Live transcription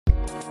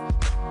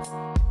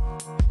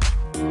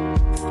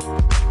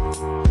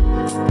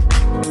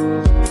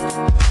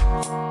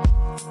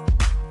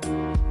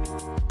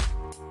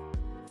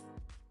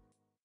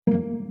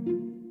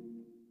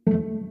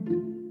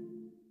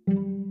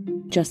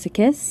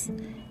Jessicus.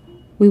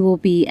 We will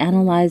be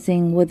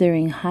analyzing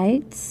Wuthering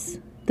Heights,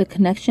 the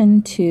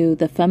connection to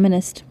the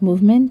feminist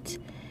movement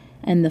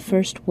and the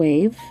first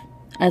wave,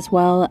 as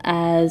well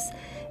as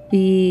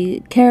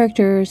the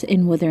characters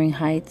in Wuthering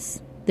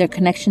Heights, their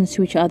connections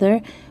to each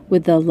other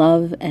with the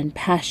love and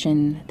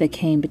passion that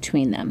came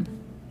between them.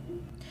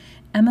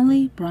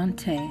 Emily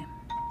Bronte,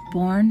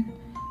 born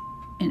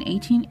in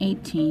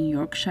 1818,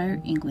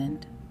 Yorkshire,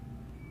 England,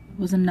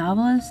 was a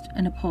novelist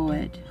and a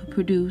poet who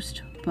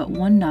produced but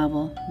one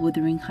novel,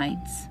 Wuthering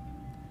Heights.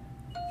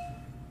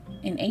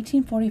 In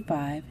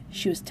 1845,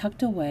 she was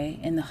tucked away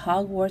in the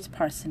Hogwarts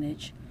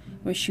parsonage,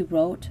 where she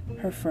wrote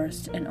her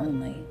first and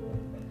only.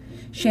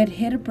 She had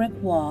hit a brick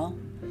wall,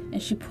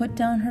 and she put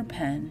down her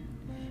pen,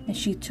 and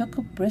she took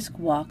a brisk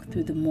walk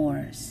through the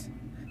moors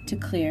to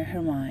clear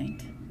her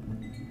mind.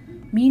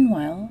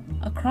 Meanwhile,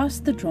 across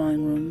the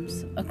drawing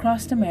rooms,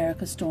 across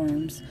America,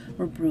 storms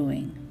were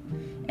brewing,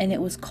 and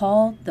it was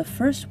called the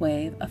first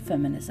wave of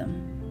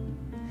feminism.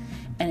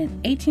 And in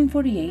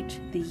 1848,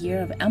 the year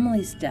of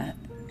Emily's death,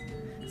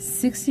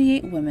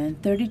 68 women,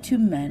 32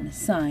 men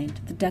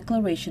signed the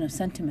Declaration of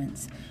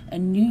Sentiments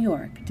in New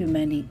York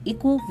demanding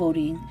equal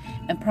voting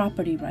and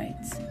property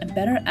rights and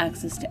better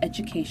access to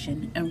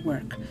education and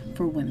work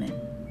for women.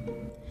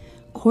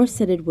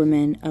 Corseted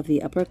women of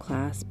the upper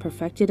class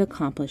perfected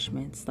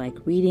accomplishments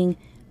like reading,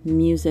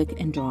 music,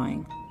 and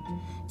drawing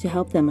to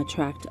help them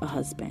attract a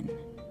husband,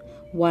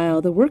 while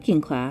the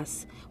working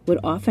class would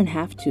often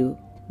have to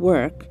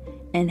work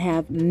and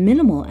have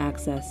minimal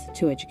access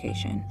to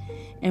education,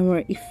 and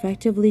were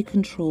effectively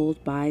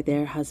controlled by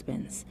their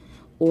husbands,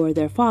 or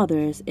their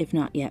fathers if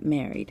not yet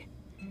married.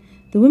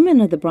 The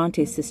women of the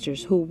Bronte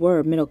sisters, who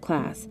were middle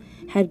class,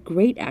 had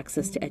great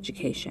access to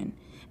education,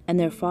 and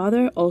their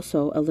father,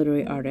 also a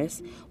literary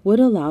artist, would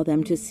allow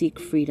them to seek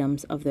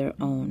freedoms of their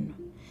own.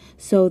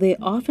 So they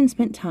often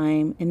spent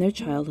time in their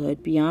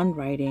childhood beyond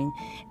writing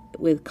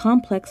with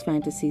complex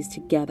fantasies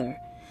together.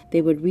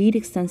 They would read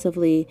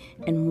extensively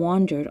and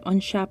wandered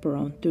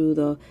unchaperoned through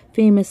the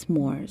famous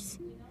moors.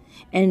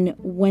 And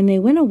when they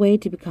went away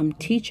to become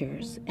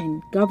teachers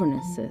and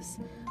governesses,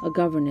 a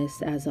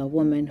governess as a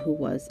woman who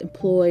was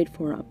employed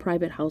for a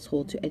private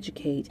household to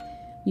educate,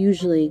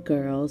 usually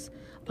girls,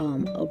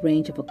 a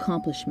range of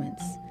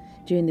accomplishments.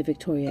 During the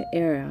Victoria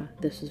era,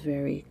 this was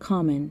very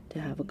common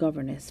to have a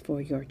governess for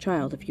your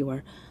child if you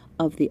were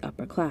of the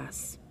upper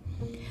class.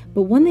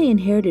 But when they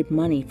inherited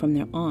money from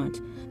their aunt,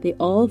 they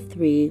all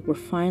three were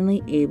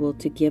finally able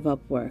to give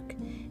up work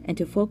and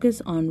to focus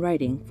on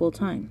writing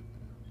full-time.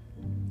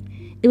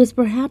 It was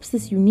perhaps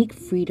this unique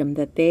freedom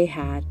that they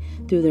had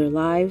through their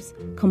lives,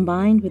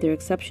 combined with their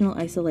exceptional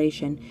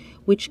isolation,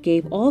 which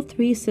gave all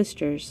three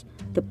sisters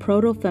the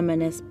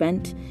proto-feminist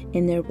bent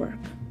in their work.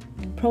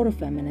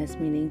 Proto-feminist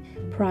meaning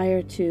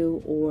prior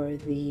to or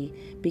the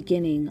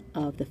beginning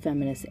of the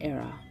feminist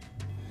era.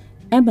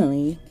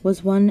 Emily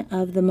was one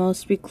of the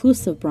most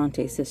reclusive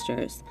Bronte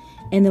sisters,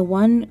 and the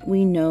one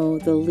we know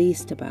the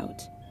least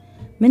about.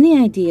 Many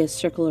ideas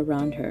circle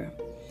around her.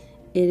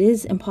 It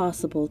is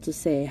impossible to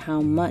say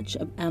how much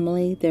of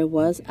Emily there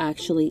was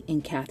actually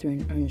in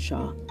Catherine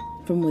Earnshaw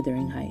from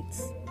Wuthering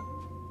Heights.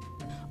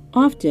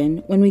 Often,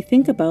 when we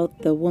think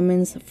about the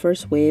woman's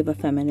first wave of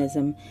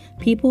feminism,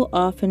 people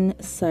often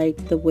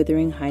cite the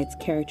Wuthering Heights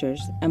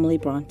characters, Emily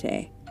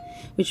Bronte,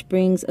 which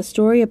brings a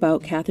story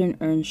about Catherine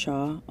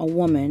Earnshaw, a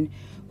woman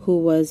who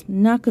was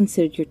not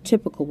considered your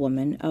typical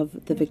woman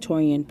of the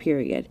Victorian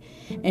period,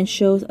 and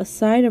shows a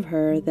side of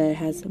her that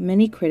has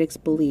many critics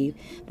believe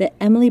that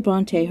Emily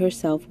Bronte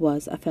herself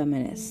was a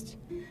feminist.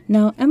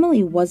 Now,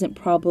 Emily wasn't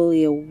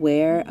probably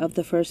aware of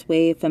the first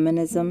wave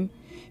feminism.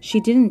 She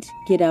didn't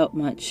get out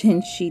much,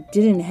 and she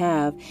didn't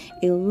have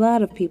a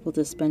lot of people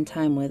to spend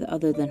time with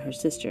other than her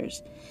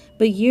sisters.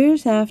 But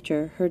years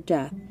after her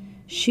death,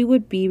 she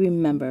would be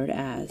remembered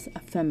as a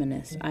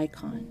feminist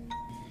icon.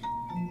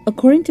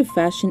 According to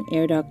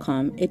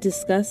FashionAir.com, it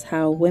discussed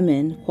how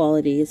women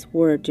qualities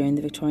were during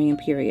the Victorian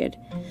period.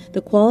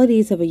 The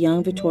qualities of a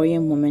young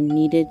Victorian woman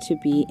needed to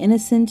be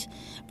innocent,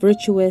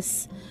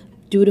 virtuous,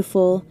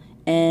 dutiful,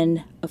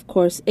 and, of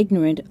course,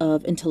 ignorant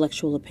of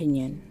intellectual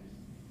opinion.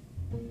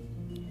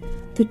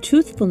 The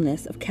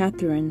truthfulness of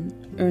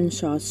Catherine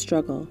Earnshaw's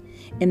struggle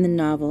in the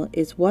novel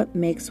is what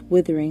makes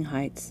Wuthering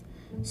Heights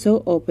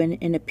so open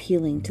and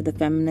appealing to the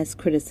feminist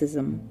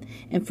criticism,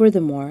 and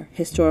furthermore,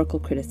 historical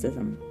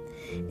criticism.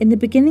 In the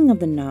beginning of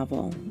the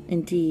novel,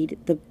 indeed,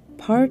 the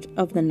part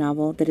of the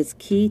novel that is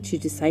key to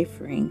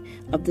deciphering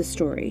of the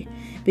story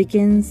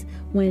begins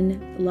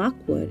when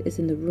Lockwood is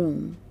in the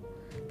room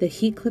that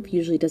Heathcliff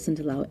usually doesn't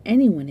allow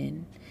anyone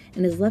in,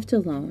 and is left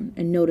alone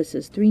and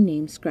notices 3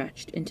 names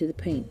scratched into the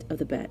paint of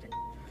the bed: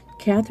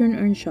 Catherine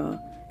Earnshaw,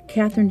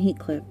 Catherine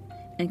Heathcliff,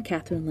 and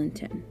Catherine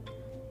Linton.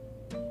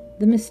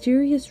 The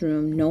mysterious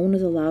room no one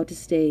is allowed to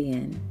stay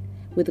in,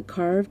 with the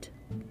carved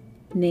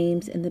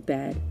names in the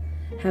bed,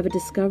 have a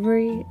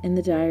discovery in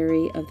the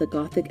diary of the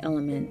Gothic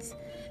elements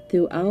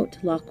Throughout,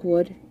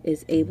 Lockwood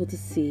is able to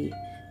see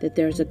that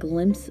there's a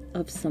glimpse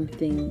of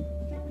something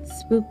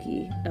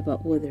spooky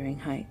about Wuthering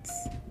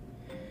Heights.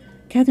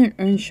 Catherine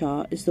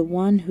Earnshaw is the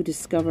one who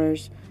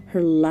discovers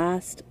her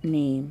last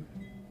name,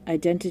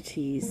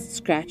 identities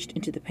scratched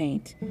into the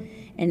paint,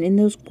 and in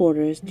those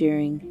quarters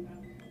during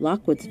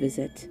Lockwood's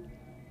visit,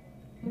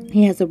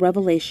 he has a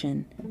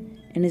revelation,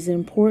 and is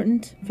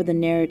important for the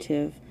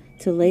narrative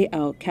to lay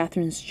out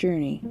Catherine's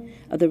journey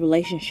of the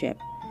relationship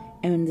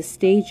and the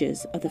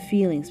stages of the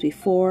feelings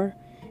before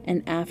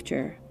and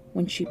after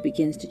when she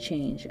begins to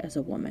change as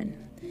a woman.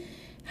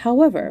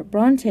 However,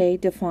 Bronte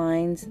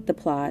defines the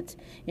plot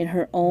in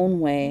her own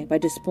way by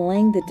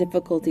displaying the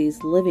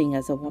difficulties living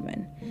as a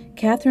woman.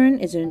 Catherine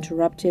is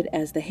interrupted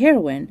as the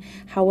heroine.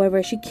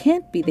 However, she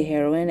can't be the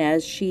heroine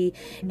as she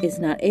is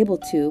not able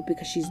to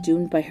because she's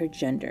doomed by her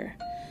gender.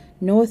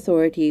 No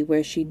authority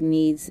where she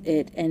needs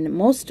it, and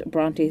most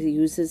Bronte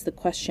uses the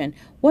question,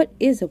 what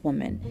is a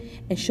woman?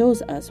 And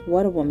shows us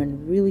what a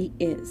woman really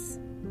is.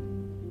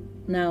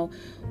 Now,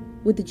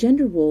 with the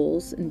gender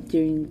roles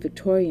during the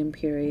Victorian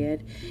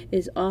period, it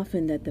is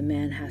often that the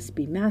man has to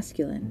be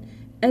masculine.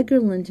 Edgar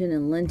Linton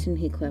and Linton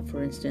Heathcliff,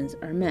 for instance,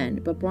 are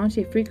men, but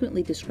Bronte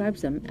frequently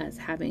describes them as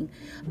having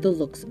the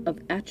looks of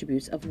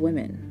attributes of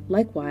women.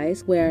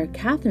 Likewise, where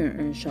Catherine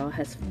Earnshaw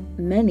has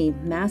many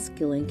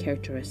masculine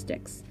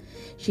characteristics.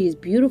 She is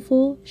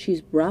beautiful,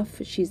 she's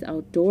rough, she's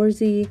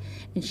outdoorsy,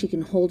 and she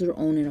can hold her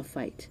own in a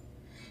fight.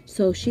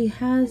 So she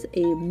has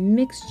a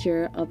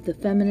mixture of the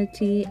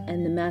femininity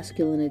and the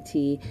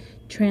masculinity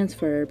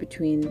transfer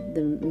between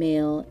the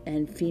male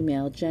and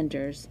female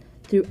genders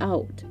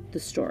throughout the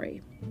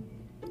story.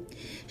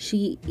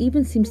 She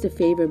even seems to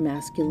favor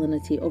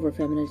masculinity over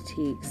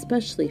femininity,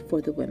 especially for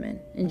the women.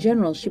 In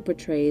general, she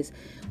portrays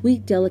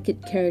weak,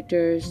 delicate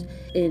characters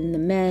in the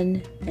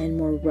men and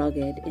more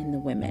rugged in the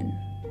women.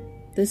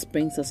 This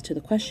brings us to the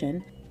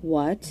question,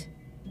 what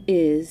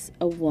is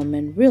a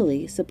woman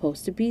really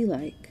supposed to be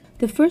like?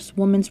 The first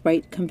Women's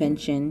Rights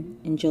Convention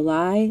in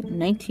July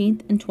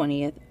 19th and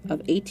 20th of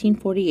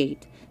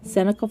 1848,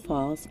 Seneca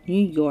Falls,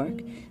 New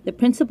York, the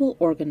principal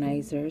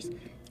organizers,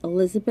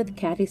 Elizabeth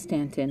Cady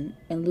Stanton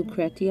and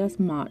Lucretia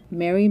Mott,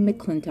 Mary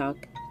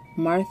McClintock,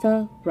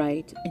 Martha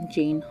Wright, and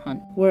Jane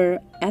Hunt, were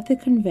at the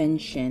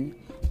convention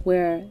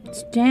where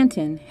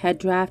Stanton had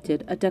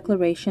drafted a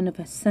Declaration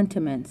of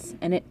Sentiments,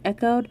 and it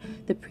echoed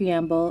the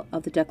preamble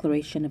of the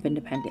Declaration of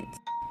Independence.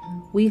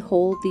 We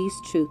hold these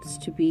truths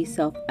to be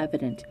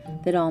self-evident,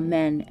 that all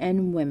men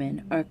and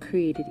women are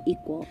created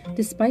equal.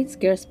 Despite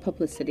scarce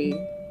publicity,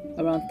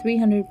 around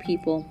 300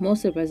 people,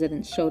 most of the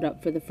residents, showed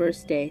up for the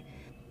first day.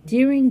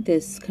 During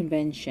this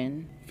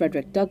convention,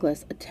 Frederick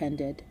Douglass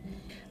attended.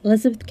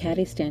 Elizabeth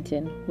Cady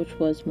Stanton, which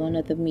was one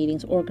of the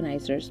meeting's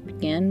organizers,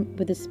 began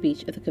with a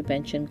speech of the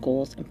convention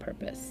goals and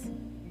purpose.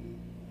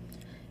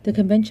 The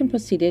convention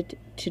proceeded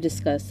to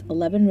discuss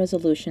 11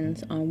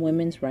 resolutions on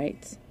women's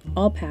rights,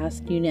 all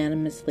passed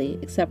unanimously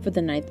except for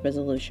the 9th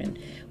resolution,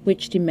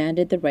 which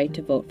demanded the right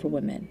to vote for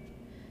women.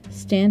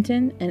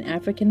 Stanton and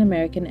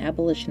African-American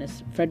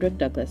abolitionist Frederick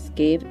Douglass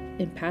gave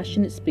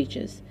impassioned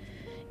speeches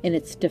in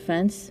its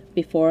defense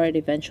before it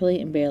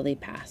eventually and barely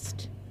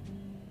passed.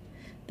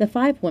 The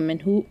 5 women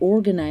who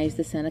organized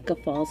the Seneca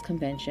Falls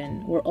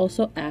Convention were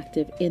also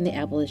active in the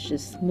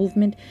abolitionist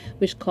movement,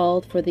 which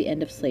called for the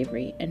end of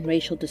slavery and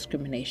racial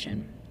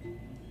discrimination.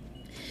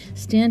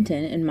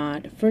 Stanton and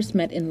Mott first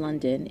met in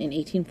London in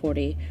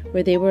 1840,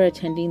 where they were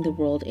attending the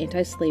World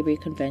Anti-Slavery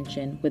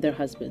Convention with their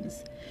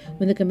husbands.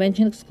 When the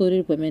convention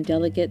excluded women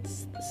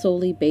delegates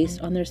solely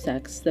based on their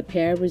sex, the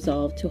pair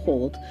resolved to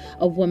hold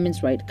a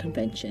women's rights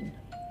convention.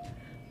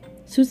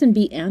 Susan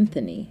B.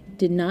 Anthony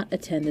did not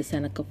attend the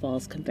Seneca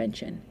Falls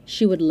Convention.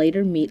 She would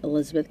later meet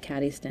Elizabeth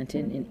Cady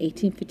Stanton in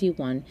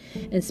 1851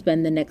 and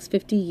spend the next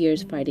 50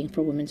 years fighting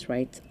for women's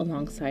rights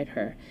alongside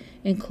her,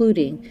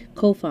 including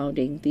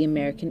co-founding the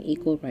American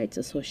Equal Rights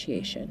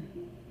Association.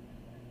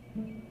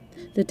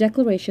 The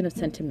Declaration of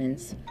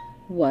Sentiments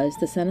was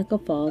the Seneca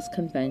Falls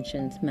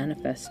Convention's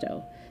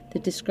manifesto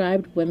that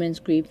described women's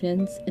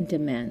grievances and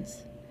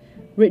demands.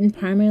 Written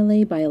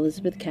primarily by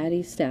Elizabeth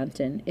Cady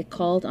Stanton, it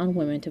called on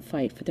women to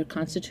fight for their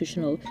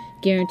constitutional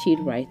guaranteed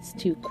rights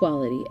to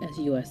equality as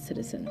U.S.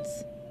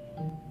 citizens.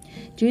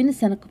 During the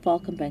Seneca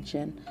Falls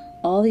Convention,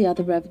 all the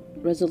other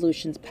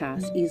resolutions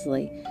passed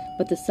easily,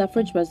 but the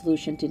suffrage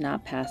resolution did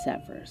not pass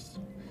at first.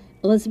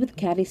 Elizabeth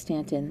Cady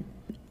Stanton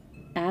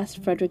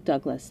asked Frederick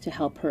Douglass to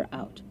help her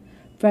out.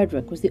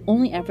 Frederick was the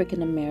only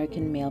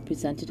African-American male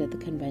presented at the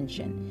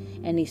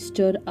convention, and he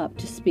stood up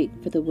to speak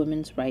for the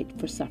women's right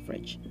for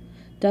suffrage.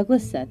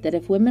 Douglass said that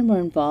if women were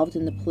involved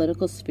in the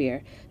political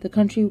sphere, the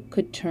country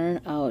could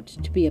turn out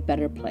to be a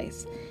better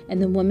place,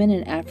 and the women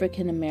and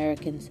African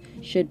Americans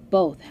should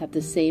both have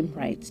the same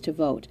rights to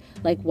vote,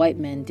 like white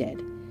men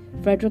did.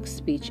 Frederick's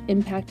speech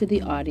impacted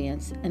the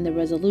audience, and the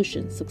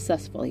resolution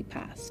successfully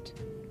passed.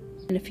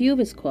 And a few of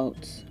his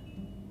quotes.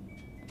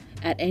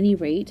 At any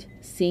rate,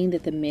 seeing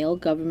that the male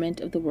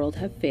government of the world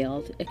have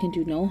failed, it can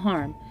do no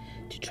harm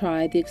to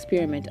try the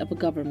experiment of a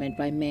government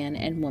by man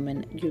and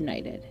woman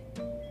united.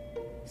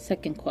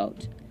 Second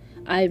quote,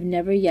 I've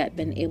never yet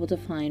been able to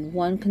find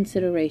one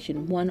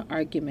consideration, one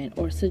argument,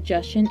 or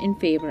suggestion in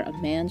favor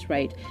of man's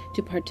right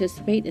to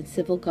participate in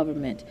civil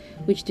government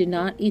which did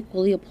not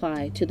equally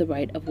apply to the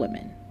right of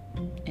women."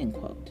 End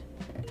quote.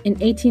 In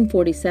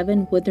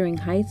 1847, Wuthering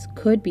Heights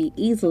could be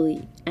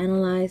easily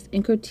analyzed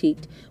and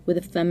critiqued with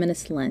a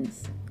feminist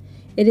lens.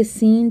 It is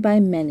seen by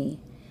many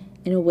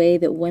in a way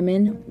that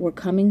women were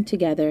coming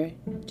together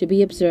to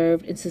be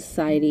observed in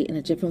society in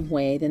a different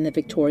way than the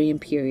Victorian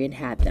period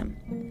had them.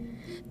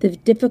 The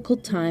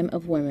difficult time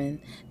of women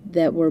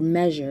that were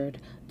measured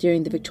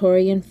during the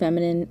Victorian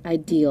feminine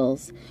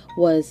ideals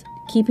was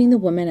keeping the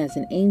woman as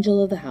an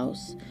angel of the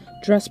house,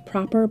 dressed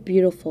proper,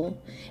 beautiful,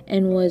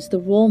 and was the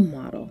role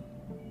model.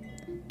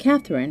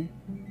 Catherine,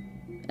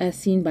 as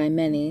seen by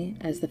many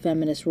as the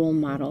feminist role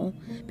model,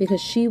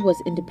 because she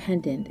was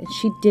independent and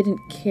she didn't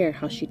care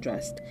how she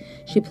dressed.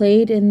 She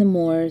played in the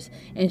moors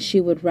and she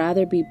would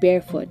rather be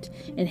barefoot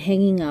and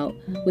hanging out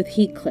with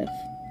Heathcliff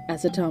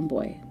as a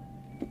tomboy.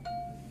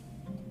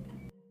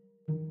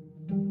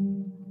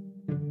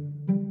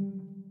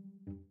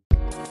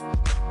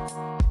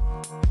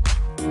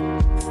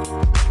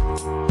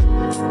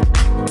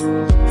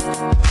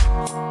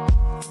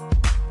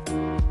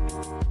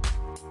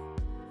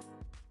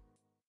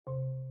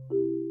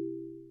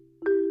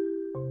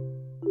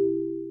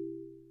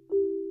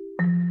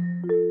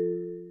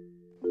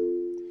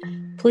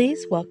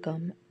 Please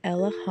welcome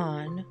Ella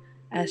Hahn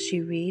as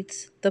she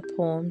reads the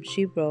poem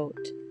she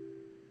wrote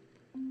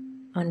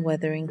on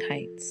Wuthering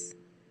Heights.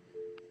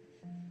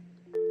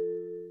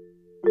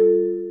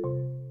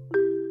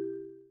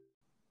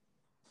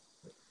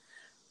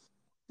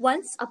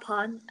 Once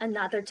Upon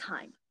Another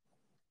Time,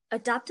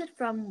 adapted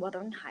from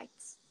Wuthering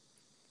Heights.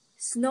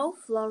 Snow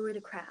flurried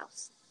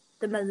across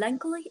the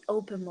melancholy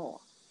open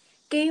moor.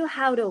 Gale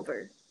howled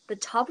over the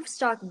top of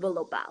stark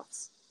willow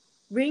boughs.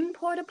 Rain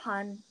poured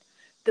upon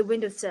the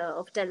windowsill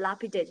of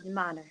dilapidated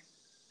manor.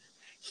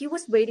 He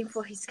was waiting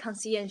for his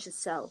conscientious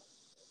soul,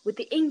 with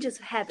the angels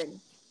of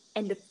heaven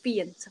and the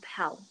fiends of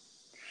hell.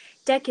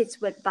 Decades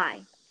went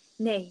by.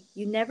 Nay,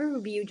 you never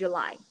revealed your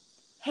lie.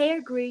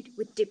 Hair greyed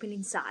with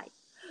deepening sigh.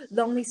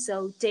 Lonely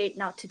soul dared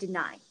not to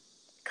deny.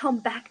 Come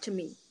back to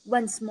me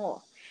once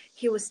more.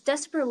 He was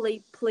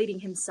desperately pleading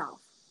himself,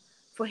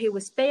 for he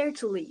was fair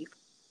to leave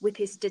with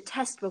his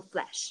detestable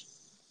flesh.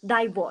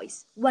 Thy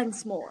voice,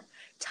 once more,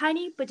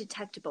 tiny but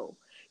detectable,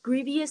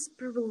 grievous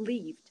but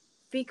relieved,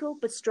 fickle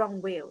but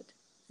strong-willed.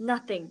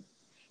 Nothing,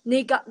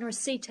 nay God nor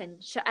Satan,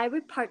 shall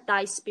ever part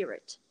thy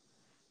spirit.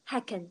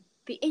 Hearken,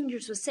 the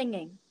angels were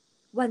singing.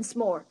 Once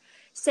more,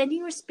 sending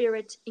your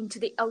spirit into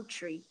the oak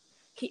tree,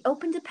 he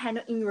opened the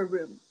panel in your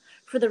room,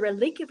 for the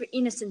relic of your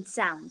innocent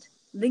sound,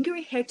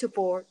 lingering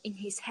heretofore in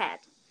his head.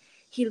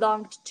 He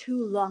longed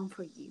too long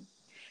for you,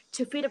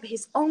 to feed up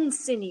his own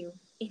sinew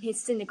in his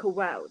cynical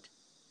world.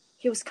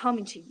 He was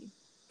coming to you.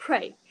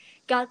 Pray,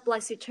 God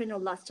bless eternal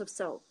lust of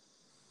soul.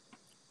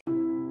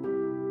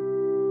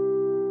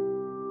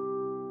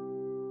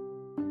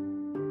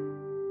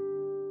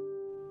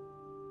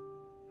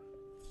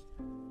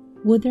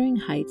 Wuthering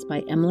Heights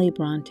by Emily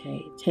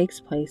Bronte takes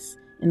place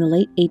in the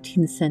late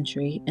 18th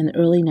century and the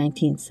early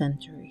 19th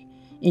century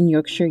in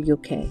Yorkshire,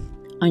 UK,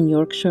 on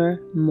Yorkshire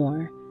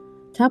Moor.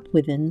 Top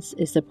Withens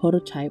is the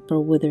prototype for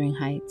Wuthering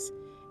Heights,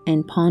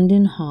 and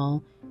Pondon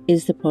Hall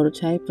is the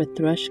prototype for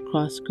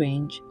Thrushcross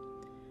Grange.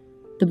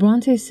 The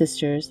Bronte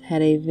sisters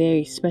had a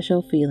very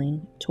special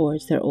feeling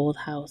towards their old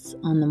house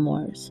on the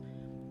moors,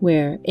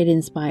 where it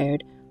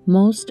inspired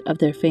most of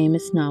their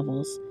famous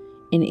novels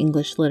in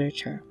English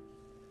literature.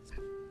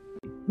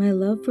 My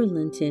love for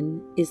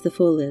Linton is the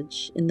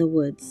foliage in the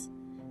woods.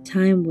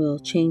 Time will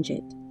change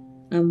it.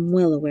 I'm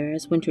well aware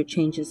as winter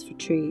changes for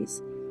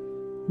trees.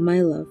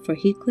 My love for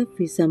Heathcliff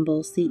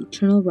resembles the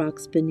eternal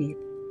rocks beneath,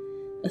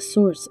 a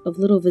source of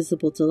little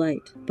visible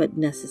delight, but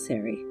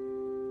necessary.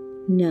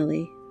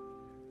 Nellie,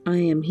 I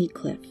am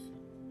Heathcliff.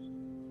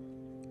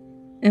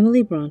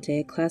 Emily Bronte,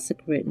 a classic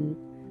written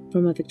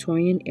from a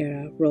Victorian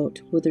era,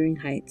 wrote Wuthering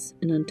Heights,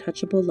 an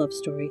untouchable love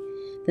story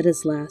that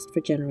has lasted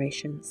for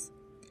generations.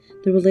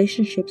 The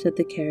relationships of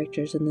the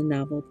characters in the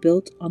novel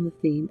built on the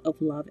theme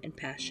of love and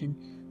passion.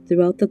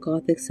 Throughout the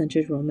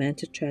Gothic-centered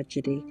romantic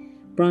tragedy,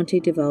 Bronte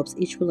develops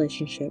each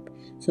relationship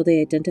so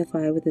they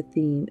identify with the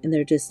theme in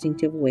their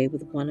distinctive way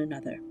with one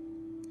another.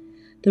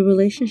 The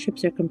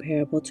relationships are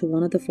comparable to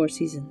one of the four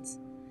seasons,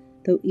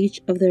 though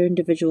each of their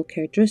individual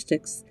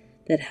characteristics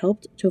that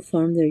helped to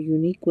form their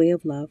unique way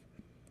of love.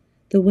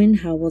 The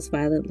wind howls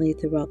violently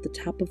throughout the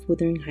top of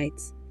Wuthering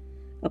Heights,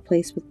 a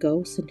place with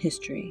ghosts and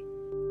history.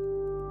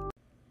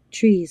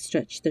 Trees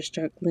stretch their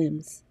stark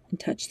limbs and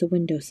touch the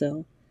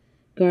windowsill.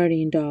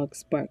 Guardian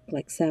dogs bark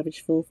like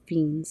savageful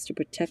fiends to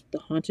protect the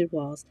haunted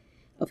walls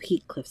of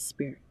Heathcliff's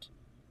spirit.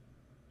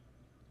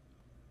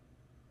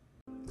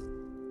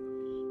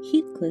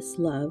 Heathcliff's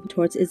love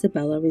towards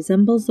Isabella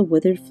resembles the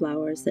withered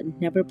flowers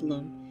that never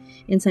bloom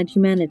inside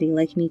humanity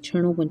like an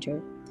eternal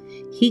winter.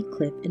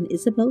 Heathcliff and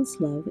Isabella's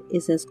love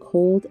is as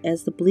cold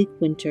as the bleak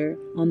winter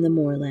on the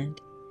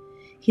moorland.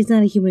 He's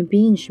not a human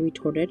being, she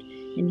retorted,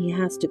 and he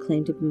has to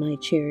claim to be my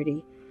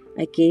charity.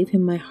 I gave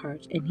him my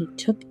heart, and he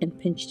took and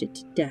pinched it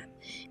to death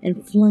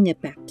and flung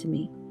it back to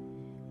me.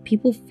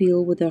 People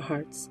feel with their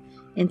hearts,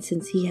 and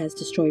since he has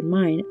destroyed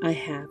mine, I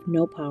have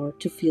no power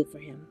to feel for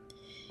him.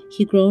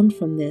 He groaned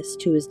from this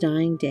to his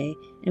dying day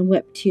and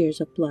wept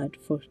tears of blood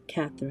for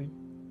Catherine.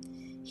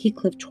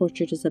 Heathcliff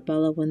tortured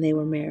Isabella when they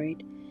were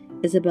married.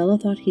 Isabella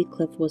thought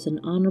Heathcliff was an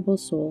honorable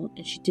soul,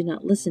 and she did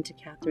not listen to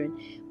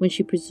Catherine when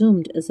she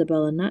presumed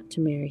Isabella not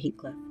to marry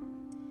Heathcliff.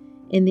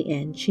 In the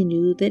end, she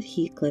knew that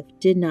Heathcliff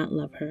did not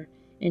love her,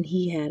 and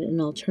he had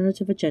an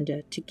alternative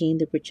agenda to gain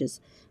the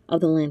riches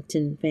of the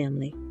Langton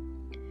family.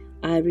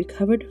 I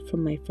recovered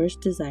from my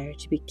first desire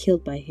to be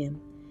killed by him.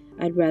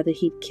 I'd rather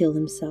he'd kill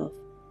himself.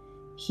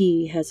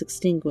 He has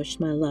extinguished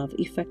my love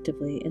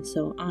effectively, and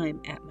so I'm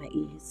at my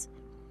ease.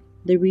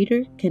 The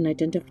reader can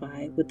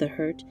identify with the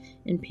hurt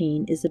and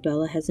pain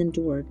Isabella has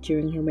endured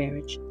during her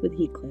marriage with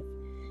Heathcliff.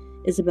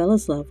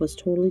 Isabella's love was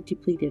totally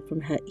depleted from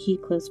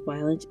Heathcliff's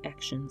violent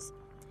actions.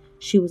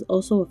 She was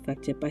also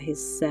affected by his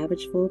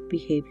savageful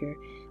behavior,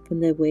 from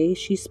the way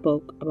she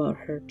spoke about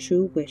her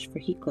true wish for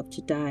Heathcliff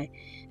to die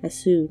as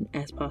soon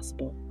as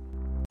possible.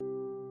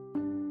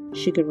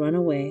 She could run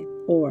away,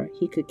 or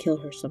he could kill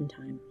her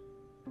sometime.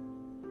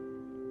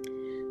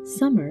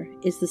 Summer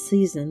is the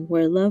season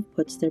where love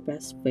puts their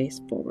best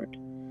face forward.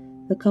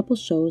 The couple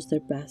shows their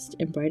best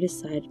and brightest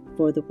side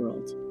for the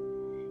world.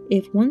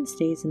 If one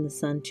stays in the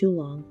sun too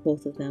long,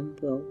 both of them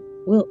will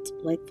wilt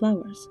like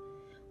flowers,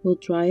 will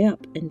dry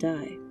up and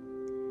die.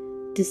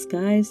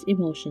 Disguised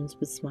emotions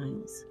with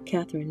smiles,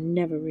 Catherine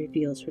never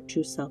reveals her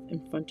true self in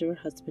front of her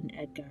husband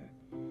Edgar.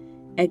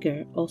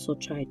 Edgar also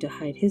tried to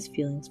hide his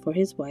feelings for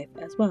his wife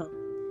as well.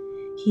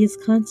 He is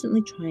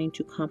constantly trying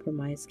to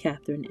compromise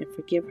Catherine and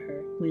forgive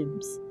her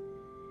whims.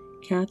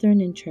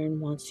 Catherine in turn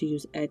wants to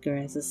use Edgar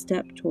as a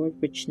step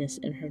toward richness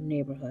in her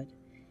neighborhood.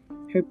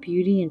 Her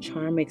beauty and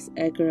charm makes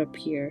Edgar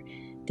appear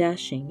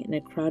dashing in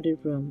a crowded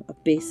room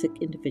of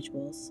basic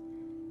individuals.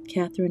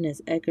 Catherine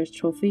is Edgar's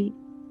trophy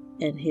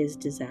and his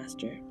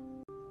disaster.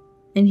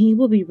 And he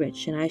will be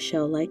rich, and I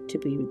shall like to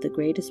be the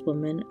greatest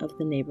woman of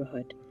the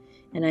neighborhood,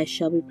 and I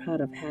shall be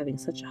proud of having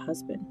such a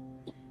husband.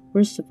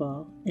 Worst of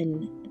all,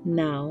 and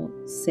now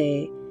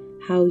say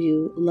how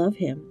you love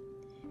him,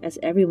 as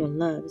everyone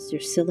loves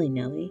your silly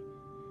Nellie.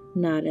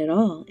 Not at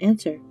all.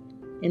 Answer.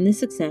 In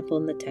this example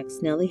in the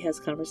text, Nellie has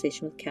a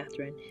conversation with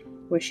Catherine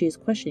where she is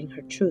questioning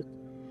her truth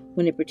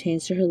when it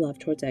pertains to her love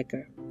towards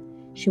Edgar.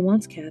 She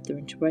wants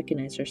Catherine to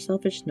recognize her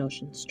selfish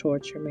notions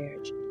towards her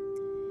marriage.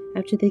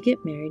 After they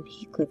get married,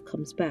 Heathcliff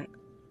comes back.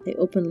 They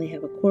openly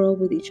have a quarrel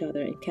with each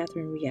other, and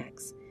Catherine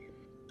reacts.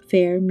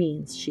 Fair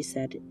means, she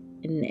said,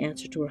 in an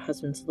answer to her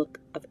husband's look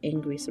of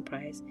angry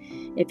surprise.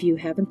 If you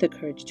haven't the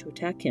courage to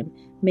attack him,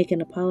 make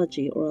an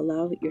apology or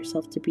allow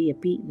yourself to be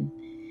beaten.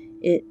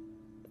 It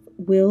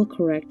will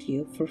correct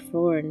you for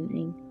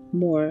foreigning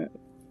more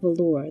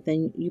velour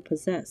than you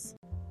possess.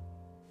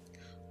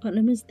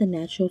 Autumn is the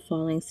natural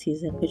falling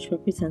season, which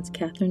represents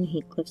Catherine and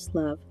Heathcliff's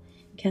love.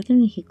 Catherine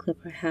and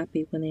Heathcliff are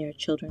happy when they are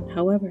children.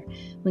 However,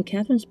 when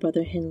Catherine's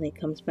brother Hindley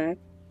comes back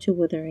to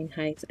Wuthering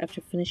Heights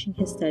after finishing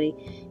his study,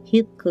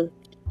 Heathcliff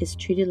is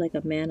treated like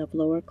a man of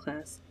lower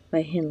class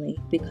by Hindley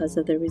because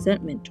of their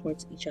resentment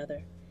towards each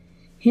other.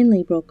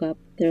 Hindley broke up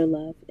their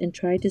love and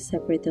tried to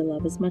separate their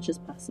love as much as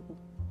possible.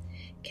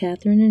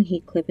 Catherine and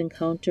Heathcliff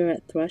encounter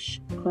at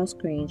Thrushcross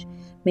Grange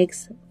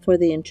makes for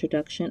the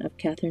introduction of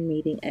Catherine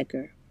meeting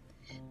Edgar.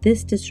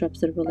 This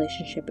disrupts the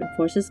relationship and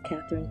forces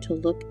Catherine to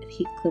look at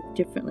Heathcliff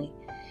differently,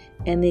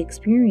 and the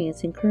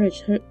experience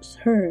encourages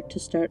her to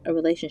start a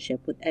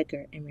relationship with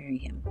Edgar and marry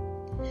him.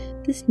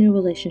 This new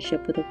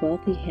relationship with a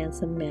wealthy,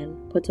 handsome man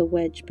puts a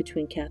wedge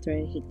between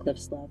Catherine and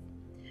Heathcliff's love.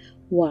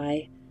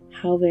 Why,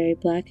 how very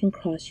black and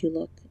cross you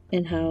look,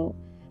 and how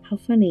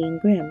funny and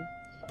grim.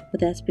 But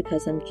that's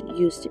because I'm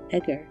used to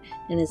Edgar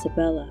and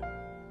Isabella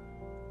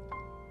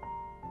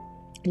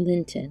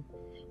Linton.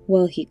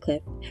 Well,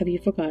 Heathcliff, have you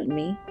forgotten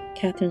me?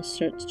 Catherine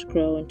starts to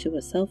grow into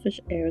a selfish,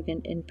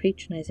 arrogant, and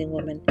patronizing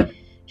woman.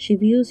 She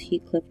views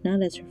Heathcliff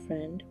not as her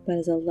friend, but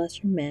as a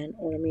lesser man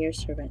or a mere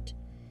servant.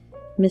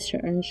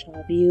 Mr.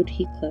 Earnshaw viewed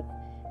Heathcliff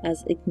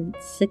as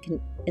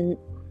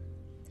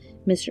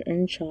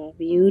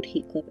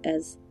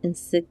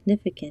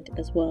insignificant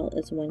as well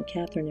as when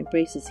Catherine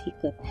embraces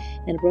Heathcliff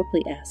and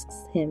abruptly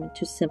asks him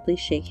to simply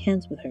shake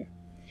hands with her.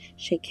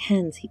 Shake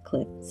hands,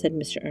 Heathcliff, said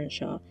Mr.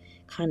 Earnshaw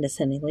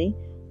condescendingly,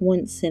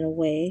 once in a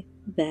way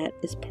that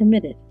is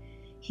permitted.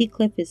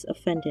 Heathcliff is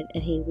offended,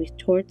 and he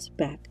retorts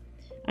back.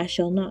 I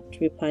shall not,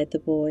 replied the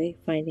boy,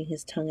 finding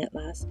his tongue at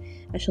last.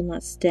 I shall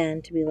not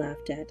stand to be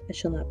laughed at. I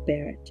shall not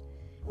bear it.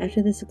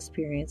 After this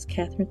experience,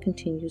 Catherine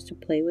continues to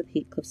play with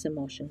Heathcliff's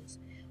emotions.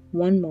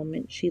 One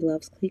moment she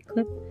loves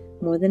Heathcliff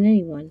more than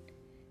anyone,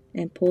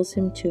 and pulls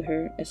him to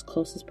her as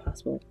close as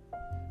possible.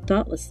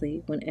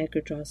 Thoughtlessly, when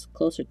Edgar draws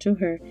closer to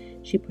her,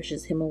 she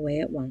pushes him away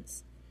at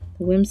once.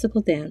 The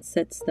whimsical dance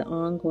sets the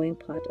ongoing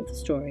plot of the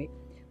story,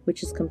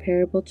 which is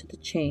comparable to the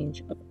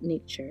change of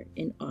nature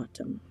in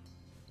autumn.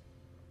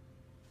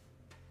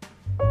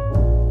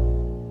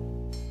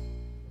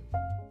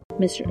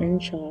 Mr.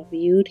 Earnshaw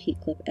viewed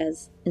Heathcliff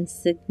as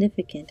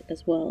insignificant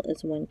as well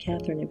as when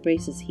Catherine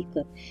embraces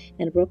Heathcliff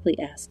and abruptly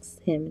asks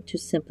him to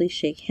simply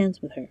shake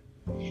hands with her.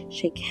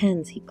 "Shake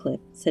hands, Heathcliff,"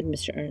 said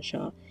Mr.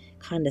 Earnshaw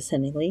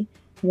condescendingly,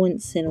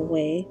 "once in a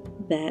way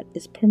that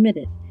is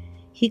permitted."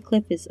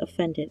 Heathcliff is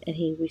offended, and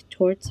he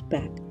retorts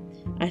back.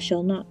 "I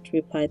shall not,"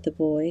 replied the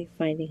boy,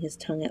 finding his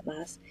tongue at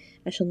last.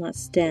 "I shall not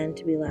stand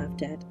to be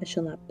laughed at. I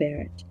shall not bear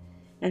it."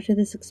 After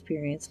this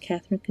experience,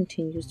 Catherine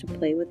continues to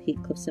play with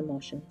Heathcliff's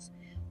emotions.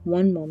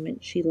 One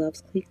moment she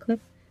loves Heathcliff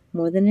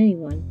more than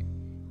anyone,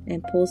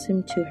 and pulls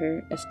him to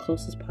her as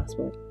close as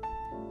possible.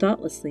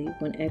 Thoughtlessly,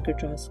 when Edgar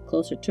draws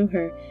closer to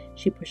her,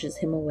 she pushes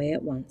him away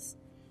at once.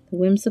 The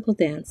whimsical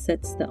dance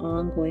sets the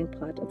ongoing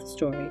plot of the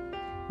story,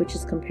 which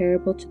is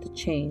comparable to the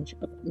change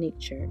of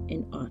nature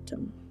in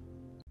autumn.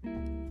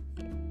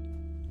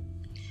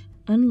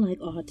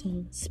 Unlike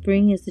autumn,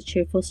 spring is the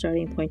cheerful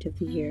starting point of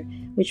the year,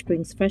 which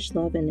brings fresh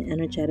love and an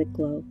energetic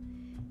glow.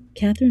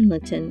 Catherine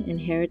Linton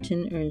and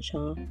Hareton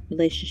Earnshaw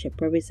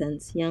relationship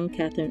represents young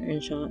Catherine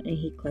Earnshaw and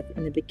Heathcliff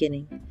in the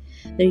beginning.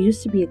 There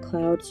used to be a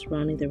cloud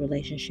surrounding their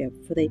relationship,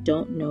 for they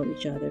don't know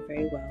each other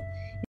very well,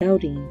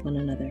 doubting one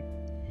another.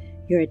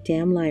 "You're a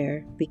damn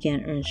liar,"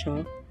 began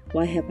Earnshaw.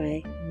 "Why have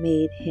I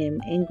made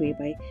him angry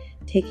by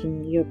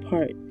taking your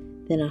part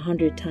than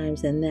 100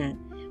 times than that,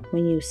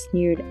 when you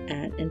sneered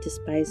at and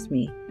despised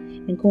me?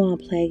 And go on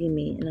plaguing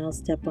me, and I'll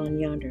step on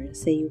yonder and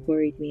say you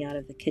worried me out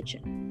of the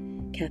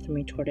kitchen." Catherine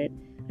retorted.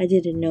 "I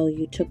didn't know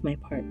you took my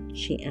part,"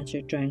 she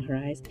answered, drying her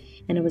eyes,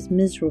 "and I was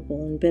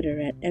miserable and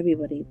bitter at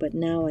everybody, but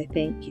now I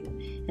thank you,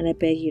 and I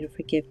beg you to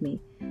forgive me.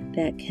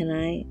 That can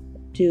I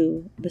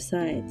do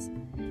besides."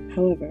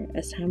 However,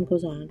 as time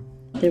goes on,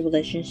 their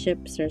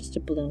relationship starts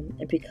to bloom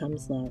and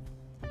becomes love.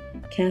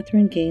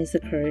 Catherine gains the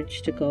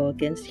courage to go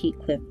against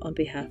Heathcliff on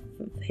behalf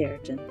of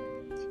Hareton.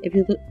 "If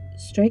you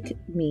strike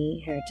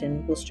me,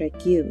 Hareton will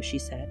strike you," she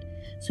said,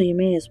 "so you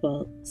may as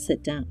well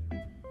sit down."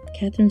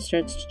 Catherine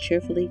starts to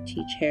cheerfully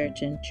teach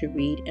Hareton to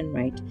read and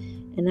write,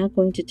 and not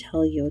going to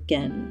tell you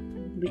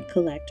again,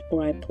 recollect,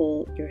 or I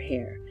pull your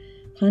hair.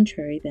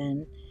 Contrary,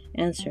 then,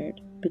 answered,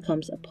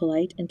 becomes a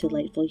polite and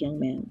delightful young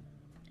man.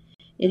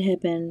 It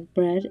had been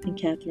bred, and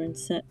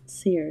Catherine's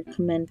sincere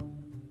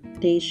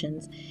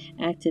commendations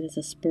acted as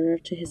a spur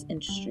to his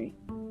industry.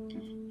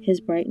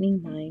 His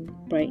brightening mind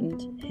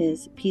brightened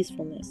his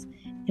peacefulness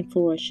and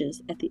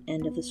flourishes at the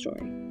end of the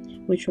story,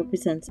 which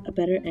represents a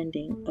better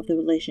ending of the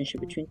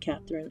relationship between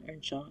Catherine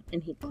Earnshaw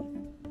and Heathcliff.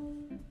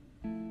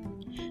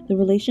 The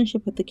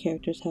relationship of the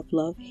characters have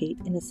love, hate,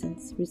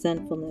 innocence,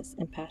 resentfulness,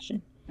 and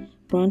passion.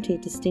 Bronte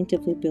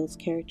distinctively builds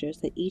characters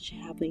that each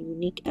have a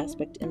unique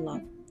aspect in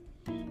love.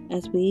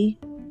 As we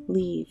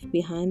leave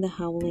behind the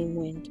howling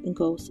wind and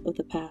ghosts of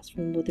the past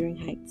from Wuthering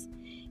Heights,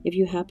 if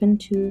you happen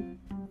to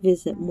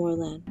visit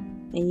Moorland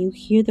and you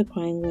hear the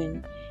crying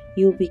wind,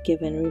 you will be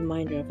given a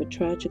reminder of a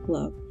tragic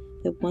love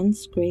that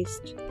once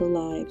graced the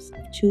lives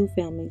of two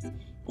families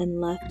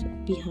and left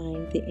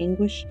behind the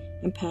anguish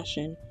and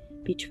passion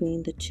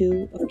between the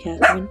two of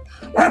Catherine.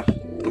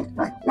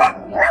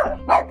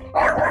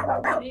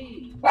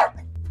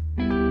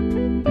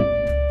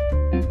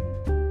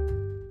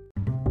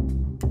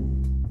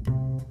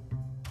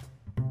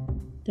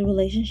 The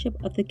relationship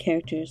of the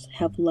characters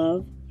have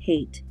love,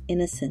 hate,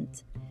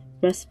 innocence,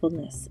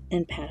 restfulness,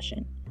 and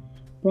passion.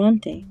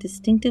 Bronte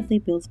distinctively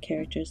builds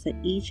characters that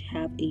each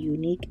have a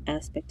unique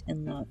aspect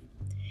in love.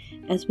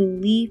 As we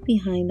leave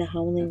behind the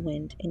howling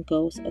wind and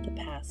ghosts of the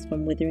past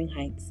from Wuthering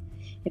Heights,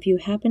 if you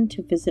happen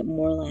to visit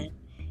Moorland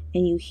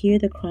and you hear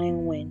the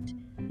crying wind,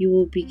 you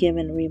will be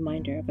given a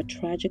reminder of a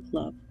tragic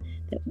love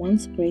that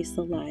once graced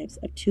the lives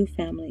of two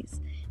families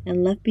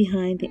and left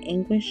behind the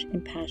anguish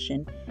and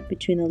passion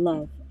between the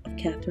love of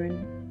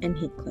Catherine and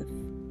Heathcliff.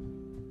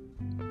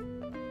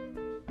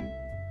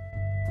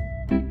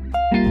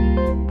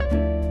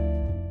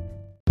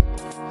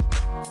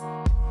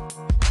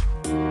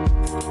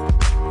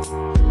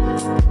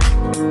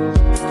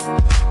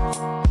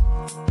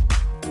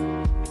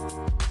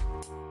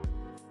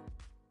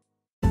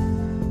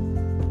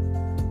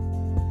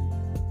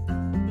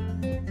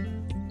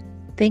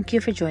 Thank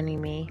you for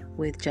joining me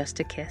with Just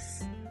a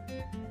Kiss.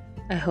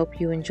 I hope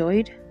you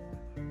enjoyed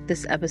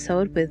this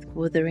episode with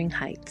Wuthering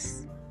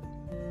Heights.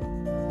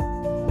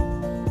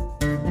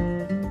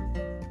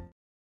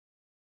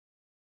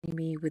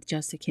 Me with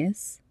Just a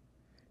Kiss.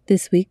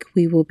 This week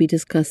we will be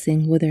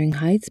discussing Wuthering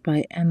Heights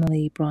by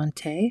Emily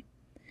Bronte.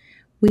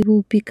 We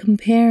will be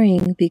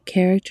comparing the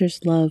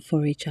characters' love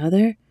for each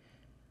other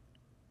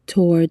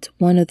towards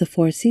one of the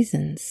 4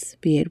 seasons,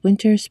 be it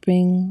winter,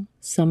 spring,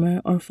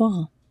 summer, or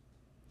fall.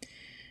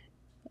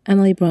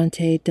 Emily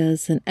Bronte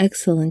does an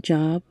excellent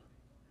job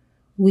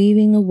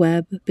weaving a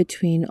web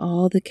between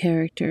all the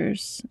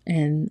characters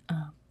and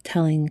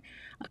telling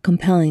a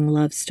compelling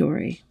love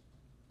story.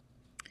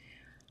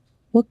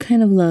 What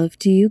kind of love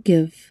do you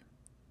give?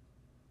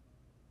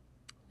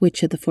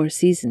 Which of the 4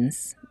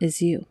 seasons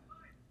is you?